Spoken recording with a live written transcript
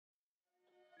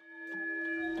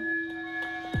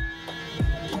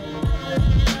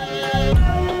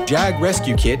JAG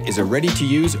Rescue Kit is a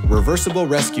ready-to-use reversible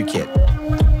rescue kit.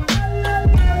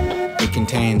 It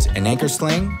contains an anchor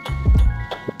sling,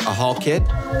 a haul kit,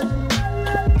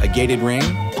 a gated ring,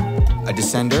 a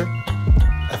descender,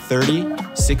 a 30,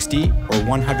 60, or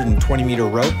 120 meter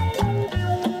rope,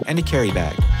 and a carry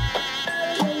bag.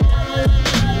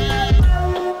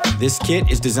 This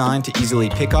kit is designed to easily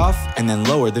pick off and then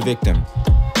lower the victim.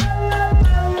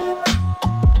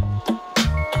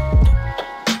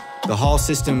 The haul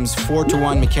system's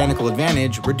 4-to-1 mechanical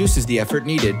advantage reduces the effort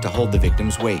needed to hold the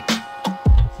victim's weight.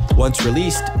 Once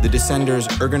released, the descender's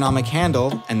ergonomic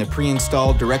handle and the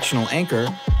pre-installed directional anchor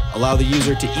allow the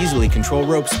user to easily control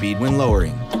rope speed when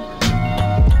lowering.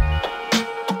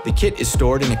 The kit is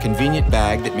stored in a convenient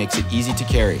bag that makes it easy to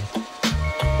carry.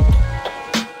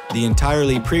 The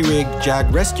entirely pre-rigged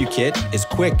JAG Rescue Kit is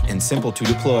quick and simple to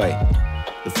deploy.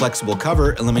 The flexible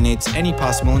cover eliminates any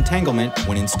possible entanglement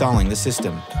when installing the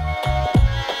system.